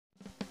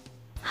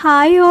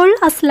Hi all,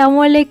 അസ്സലാമു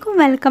അലൈക്കും.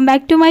 Welcome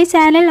back to my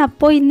channel.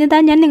 അപ്പോൾ ഇന്നിതാ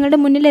ഞാൻ നിങ്ങളുടെ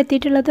മുന്നിൽ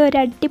എത്തിയിട്ടുള്ളത് ഒരു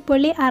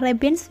അടിപൊളി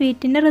അറേബ്യൻ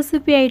സ്വീറ്റിൻ്റെ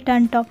റെസിപ്പി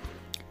ആയിട്ടാണ് കേട്ടോ.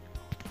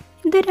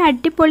 ഇതൊരു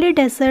അടിപൊളി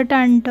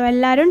ഡെസേർട്ടാണ് കേട്ടോ.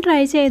 എല്ലാവരും ട്രൈ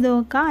ചെയ്ത്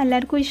നോക്കാം,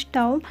 എല്ലാവർക്കും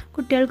ഇഷ്ടമാവും.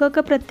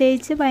 കുട്ടികൾക്കൊക്കെ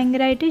പ്രത്യേകിച്ച്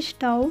ഭയങ്കരമായിട്ട്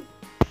ഇഷ്ടമാവും.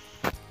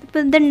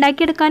 ഇപ്പോൾ ഇത്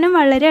ഉണ്ടാക്കിയെടുക്കാനും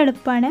വളരെ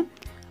എളുപ്പമാണ്.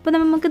 അപ്പോൾ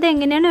നമുക്കിത്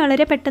എങ്ങനെയാണ്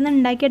വളരെ പെട്ടെന്ന്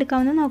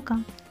ഉണ്ടാക്കിയെടുക്കാമെന്ന്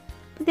നോക്കാം.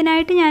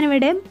 ഇതിനായിട്ട്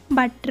ഞാനിവിടെ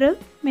ബട്ടർ,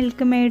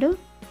 മിൽക്ക് മെയ്ഡ്,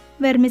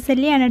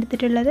 വെർമിസെല്ലിയാണ്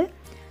എടുത്തിട്ടുള്ളത്.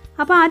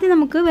 അപ്പോൾ ആദ്യം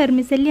നമുക്ക്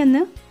വെർമിസെല്ലി ഒന്ന്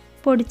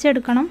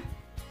പൊടിച്ചെടുക്കണം.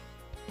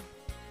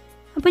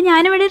 അപ്പോൾ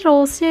ഞാനിവിടെ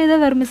റോസ്റ്റ് ചെയ്ത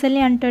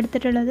വെർമിസെല്ലിയാണ് കേട്ടോ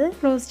എടുത്തിട്ടുള്ളത്.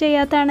 റോസ്റ്റ്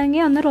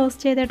ചെയ്യാത്തതാണെങ്കിൽ ഒന്ന്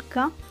റോസ്റ്റ്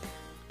ചെയ്തെടുക്കാം.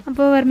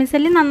 അപ്പോൾ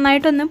വെർമിസെല്ലി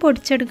നന്നായിട്ടൊന്ന്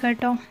പൊടിച്ചെടുക്കുക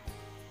കേട്ടോ.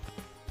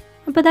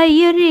 അപ്പോൾ ഇതാ ഈ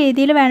ഒരു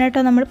രീതിയിൽ വേണം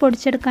കേട്ടോ നമ്മൾ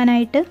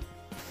പൊടിച്ചെടുക്കാനായിട്ട്.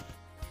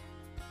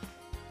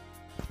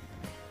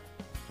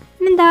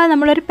 ഇനി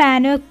നമ്മളൊരു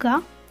പാൻ വെക്കുക.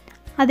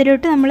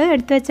 അതിലോട്ട് നമ്മൾ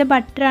എടുത്തു വെച്ച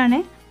ബട്ടറാണ്,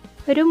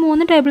 ഒരു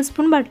 3 ടേബിൾ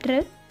സ്പൂൺ ബട്ടർ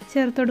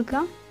ചേർത്ത്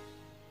കൊടുക്കുക.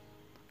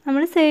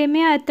 നമ്മൾ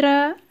സേമിയ എത്ര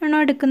ആണോ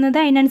എടുക്കുന്നത്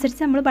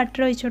അതിനനുസരിച്ച് നമ്മൾ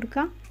ബട്ടർ ഒഴിച്ച്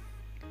കൊടുക്കുക.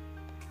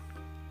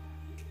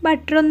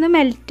 ബട്ടർ ഒന്ന്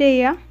മെൽറ്റ്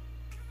ചെയ്യുക.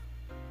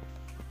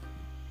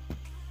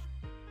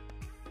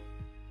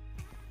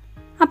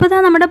 അപ്പോൾ ഇതാ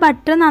നമ്മുടെ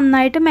ബട്ടർ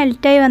നന്നായിട്ട്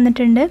മെൽറ്റായി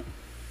വന്നിട്ടുണ്ട്.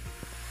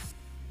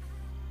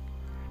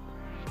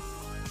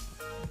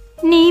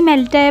 ഇനി ഈ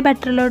മെൽറ്റായ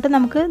ബട്ടറിലോട്ട്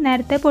നമുക്ക്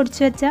നേരത്തെ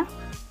പൊടിച്ച് വെച്ച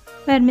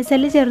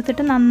വെർമിസെല്ലി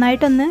ചേർത്തിട്ട്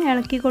നന്നായിട്ടൊന്ന്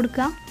ഇളക്കി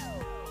കൊടുക്കുക.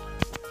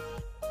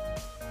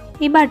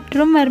 ഈ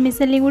ബട്ടറും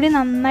വെർമിസെല്ലിയും കൂടി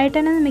നന്നായിട്ട്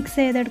തന്നെ മിക്സ്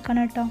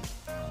ചെയ്തെടുക്കണം കേട്ടോ.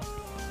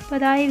 അപ്പോൾ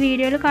അതാ ഈ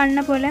വീഡിയോയിൽ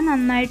കാണുന്ന പോലെ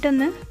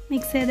നന്നായിട്ടൊന്ന്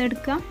മിക്സ്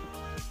ചെയ്തെടുക്കുക.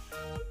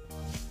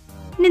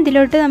 ഇനി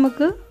ഇതിലോട്ട്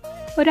നമുക്ക്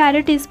ഒരു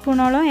 1/2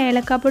 ടീസ്പൂണോളം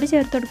ഏലക്കാപ്പൊടി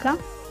ചേർത്ത് കൊടുക്കാം.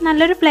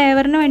 നല്ലൊരു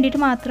ഫ്ലേവറിന്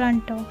വേണ്ടിയിട്ട്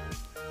മാത്രമാണ് കേട്ടോ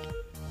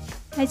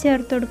അത്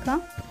ചേർത്ത്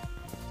കൊടുക്കുക.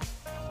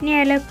 ഇനി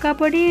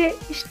ഏലക്കാപ്പൊടി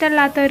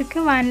ഇഷ്ടമല്ലാത്തവർക്ക്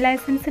വാനില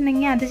എസൻസ്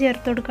ഉണ്ടെങ്കിൽ അത്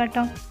ചേർത്ത് കൊടുക്കാം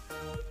കേട്ടോ.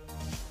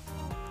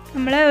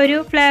 നമ്മൾ ഒരു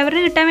ഫ്ലേവർ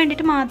കിട്ടാൻ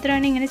വേണ്ടിയിട്ട്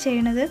മാത്രമാണ് ഇങ്ങനെ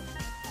ചെയ്യണത്.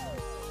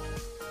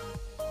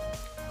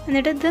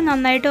 എന്നിട്ട് ഇത്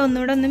നന്നായിട്ട്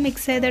ഒന്നുകൂടെ ഒന്ന്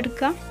മിക്സ്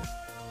ചെയ്തെടുക്കുക.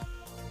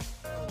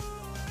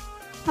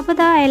 അപ്പോൾ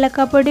ഇതാ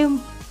ഏലക്കാപ്പൊടിയും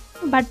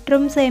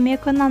ബട്ടറും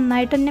സേമിയൊക്കെ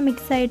നന്നായിട്ട് തന്നെ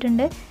മിക്സ്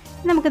ആയിട്ടുണ്ട്.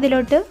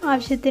 നമുക്കിതിലോട്ട്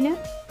ആവശ്യത്തിന്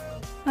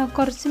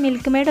കുറച്ച്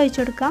മിൽക്ക് മെയ്ഡ്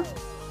ഒഴിച്ച് കൊടുക്കാം.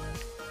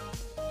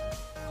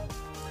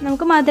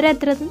 നമുക്ക് മധുരം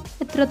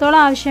എത്രത്തോളം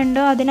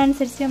ആവശ്യമുണ്ടോ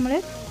അതിനനുസരിച്ച് നമ്മൾ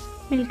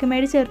മിൽക്ക്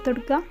മെയ്ഡ് ചേർത്ത്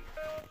കൊടുക്കുക.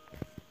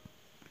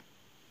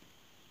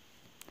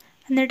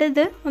 എന്നിട്ട്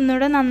ഇത്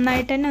ഒന്നുകൂടെ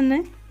നന്നായിട്ട് തന്നെ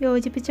ഒന്ന്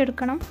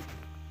യോജിപ്പിച്ചെടുക്കണം.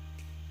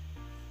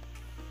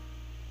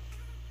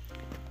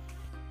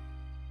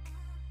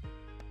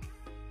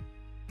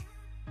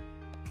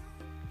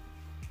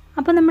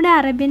 അപ്പോൾ നമ്മുടെ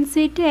അറേബ്യൻ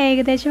സ്വീറ്റ്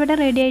ഏകദേശം ഇവിടെ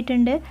റെഡി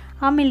ആയിട്ടുണ്ട്.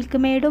 ആ മിൽക്ക്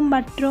മെയ്ഡും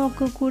ബട്ടറും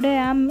ഒക്കെ കൂടെ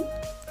ആ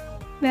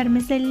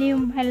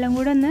വെർമിസെല്ലിയും എല്ലാം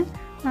കൂടെ ഒന്ന്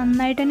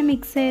നന്നായിട്ട് തന്നെ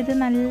മിക്സ് ചെയ്ത്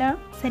നല്ല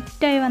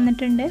സെറ്റായി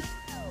വന്നിട്ടുണ്ട്.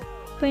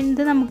 അപ്പോൾ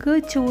ഇത് നമുക്ക്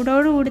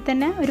ചൂടോടുകൂടി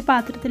തന്നെ ഒരു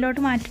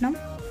പാത്രത്തിലോട്ട് മാറ്റണം.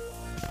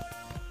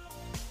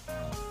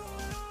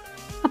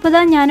 അപ്പോൾ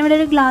ഇതാ ഞാനിവിടെ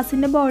ഒരു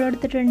ഗ്ലാസിൻ്റെ ബൗൾ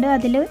എടുത്തിട്ടുണ്ട്.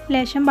 അതിൽ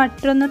ലേശം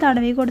ബട്ടർ ഒന്ന്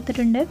തടവി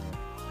കൊടുത്തിട്ടുണ്ട്.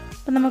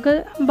 അപ്പോൾ നമുക്ക്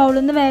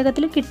ബൗളിൽ നിന്ന്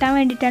വേഗത്തിൽ കിട്ടാൻ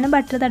വേണ്ടിയിട്ടാണ്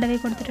ബട്ടർ തടവി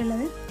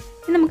കൊടുത്തിട്ടുള്ളത്.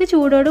 ഇനി നമുക്ക്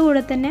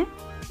ചൂടോടുകൂടെ തന്നെ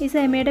ഈ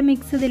സേമിയയുടെ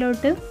മിക്സ്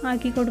ഇതിലോട്ട്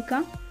ആക്കി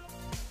കൊടുക്കാം.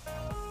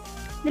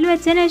 ഇതിൽ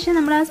വെച്ചതിന് ശേഷം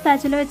നമ്മൾ ആ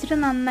സ്പാച്ചില വെച്ചിട്ട്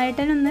നന്നായിട്ട്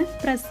തന്നെ ഒന്ന്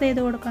പ്രസ് ചെയ്ത്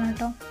കൊടുക്കണം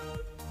കേട്ടോ.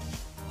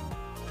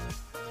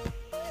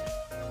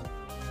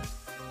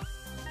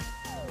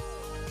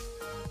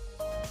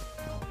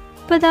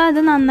 അപ്പോൾ ഇതാ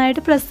ഇത്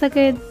നന്നായിട്ട്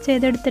പ്രസ്സൊക്കെ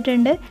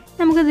ചെയ്തെടുത്തിട്ടുണ്ട്.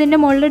 നമുക്കിതിൻ്റെ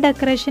മുകളിൽ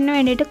ഡെക്കറേഷന്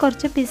വേണ്ടിയിട്ട്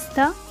കുറച്ച് പിസ്ത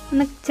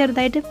ഒന്ന്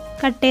ചെറുതായിട്ട്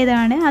കട്ട്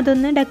ചെയ്തതാണ്,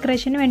 അതൊന്ന്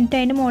ഡെക്കറേഷന് വേണ്ടിയിട്ട്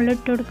അതിൻ്റെ മുകളിൽ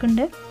ഇട്ട്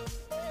കൊടുക്കുന്നുണ്ട്.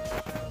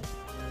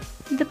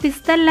 ഇത്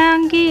പിസ്ത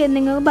അല്ലെങ്കിൽ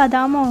നിങ്ങൾക്ക്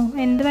ബദാമോ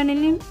എന്ത്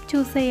വേണമെങ്കിലും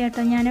ചൂസ് ചെയ്യാം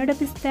കേട്ടോ. ഞാനിവിടെ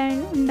പിസ്ത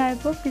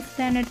ഉണ്ടായപ്പോൾ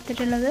പിസ്തയാണ്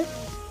എടുത്തിട്ടുള്ളത്.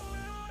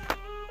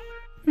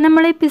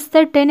 നമ്മൾ ഈ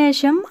പിസ്ത ഇട്ടതിന്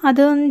ശേഷം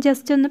അതൊന്ന്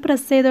ജസ്റ്റ് ഒന്ന്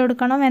പ്രസ് ചെയ്ത്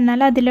കൊടുക്കണം,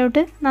 എന്നാൽ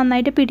അതിലോട്ട്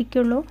നന്നായിട്ട്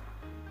പിടിക്കുള്ളൂ.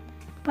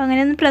 അപ്പോൾ അങ്ങനെ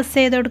ഒന്ന് പ്രസ്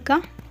ചെയ്ത്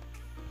കൊടുക്കാം.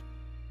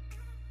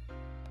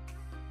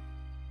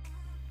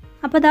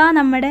 അപ്പോൾ ഇതാ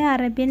നമ്മുടെ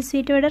അറേബ്യൻ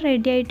സ്വീറ്റ് ഇവിടെ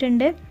റെഡി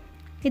ആയിട്ടുണ്ട്.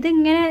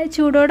 ഇതിങ്ങനെ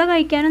ചൂടോടെ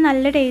കഴിക്കാനും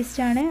നല്ല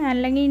ടേസ്റ്റാണ്.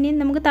 അല്ലെങ്കിൽ ഇനി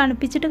നമുക്ക്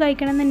തണുപ്പിച്ചിട്ട്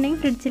കഴിക്കണം എന്നുണ്ടെങ്കിൽ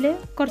ഫ്രിഡ്ജിൽ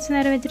കുറച്ച്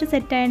നേരം വെച്ചിട്ട്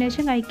സെറ്റ് ആയതിനു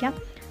ശേഷം കഴിക്കാം.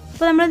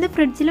 അപ്പോൾ നമ്മളിത്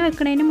ഫ്രിഡ്ജിൽ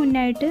വെക്കുന്നതിന്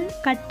മുന്നായിട്ട്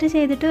കട്ട്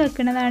ചെയ്തിട്ട്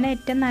വെക്കുന്നതാണ്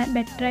ഏറ്റവും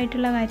ബെറ്റർ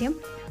ആയിട്ടുള്ള കാര്യം.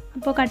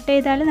 അപ്പോൾ കട്ട്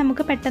ചെയ്താൽ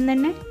നമുക്ക് പെട്ടെന്ന്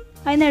തന്നെ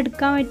അതിന്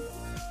എടുക്കാൻ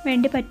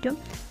വേണ്ടി പറ്റും.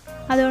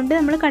 അതുകൊണ്ട്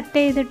നമ്മൾ കട്ട്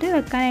ചെയ്തിട്ട്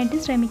വെക്കാനായിട്ട്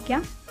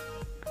ശ്രമിക്കാം.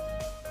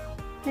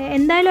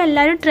 എന്തായാലും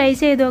എല്ലാവരും ട്രൈ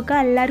ചെയ്ത് നോക്കുക,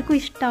 എല്ലാവർക്കും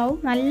ഇഷ്ടമാവും.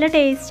 നല്ല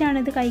ടേസ്റ്റാണ്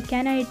ഇത്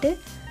കഴിക്കാനായിട്ട്.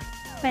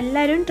 അപ്പോൾ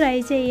എല്ലാവരും ട്രൈ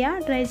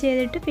ചെയ്യുക. ട്രൈ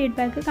ചെയ്തിട്ട്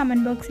ഫീഡ്ബാക്ക്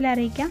കമൻറ്റ് ബോക്സിൽ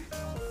അറിയിക്കാം.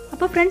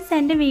 അപ്പോൾ ഫ്രണ്ട്സ്,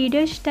 എൻ്റെ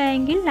വീഡിയോ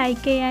ഇഷ്ടമായെങ്കിൽ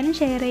ലൈക്ക് ചെയ്യാനും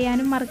ഷെയർ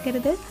ചെയ്യാനും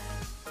മറക്കരുത്.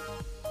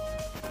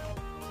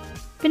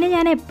 പിന്നെ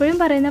ഞാൻ എപ്പോഴും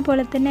പറയുന്ന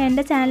പോലെ തന്നെ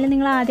എൻ്റെ ചാനൽ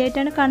നിങ്ങൾ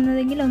ആദ്യമായിട്ടാണ്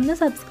കാണുന്നതെങ്കിൽ ഒന്ന്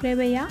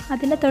സബ്സ്ക്രൈബ് ചെയ്യുക.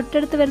 അതിൻ്റെ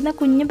തൊട്ടടുത്ത് വരുന്ന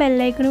കുഞ്ഞു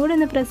ബെല്ലൈക്കണും കൂടി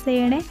ഒന്ന് പ്രസ്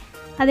ചെയ്യണേ.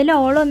 അതിൽ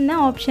ഓൾ എന്ന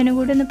ഓപ്ഷനും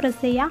കൂടി ഒന്ന്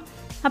പ്രസ് ചെയ്യുക.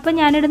 അപ്പോൾ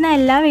ഞാനിടുന്ന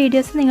എല്ലാ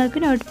വീഡിയോസും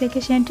നിങ്ങൾക്ക്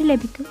നോട്ടിഫിക്കേഷൻ ആയിട്ട്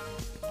ലഭിക്കും.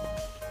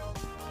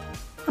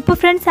 അപ്പോൾ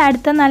ഫ്രണ്ട്സ്,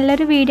 അടുത്ത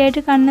നല്ലൊരു വീഡിയോ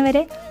ആയിട്ട്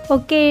കാണുന്നവരെ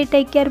okay,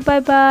 take care, bye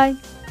bye.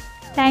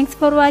 Thanks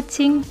for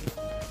watching.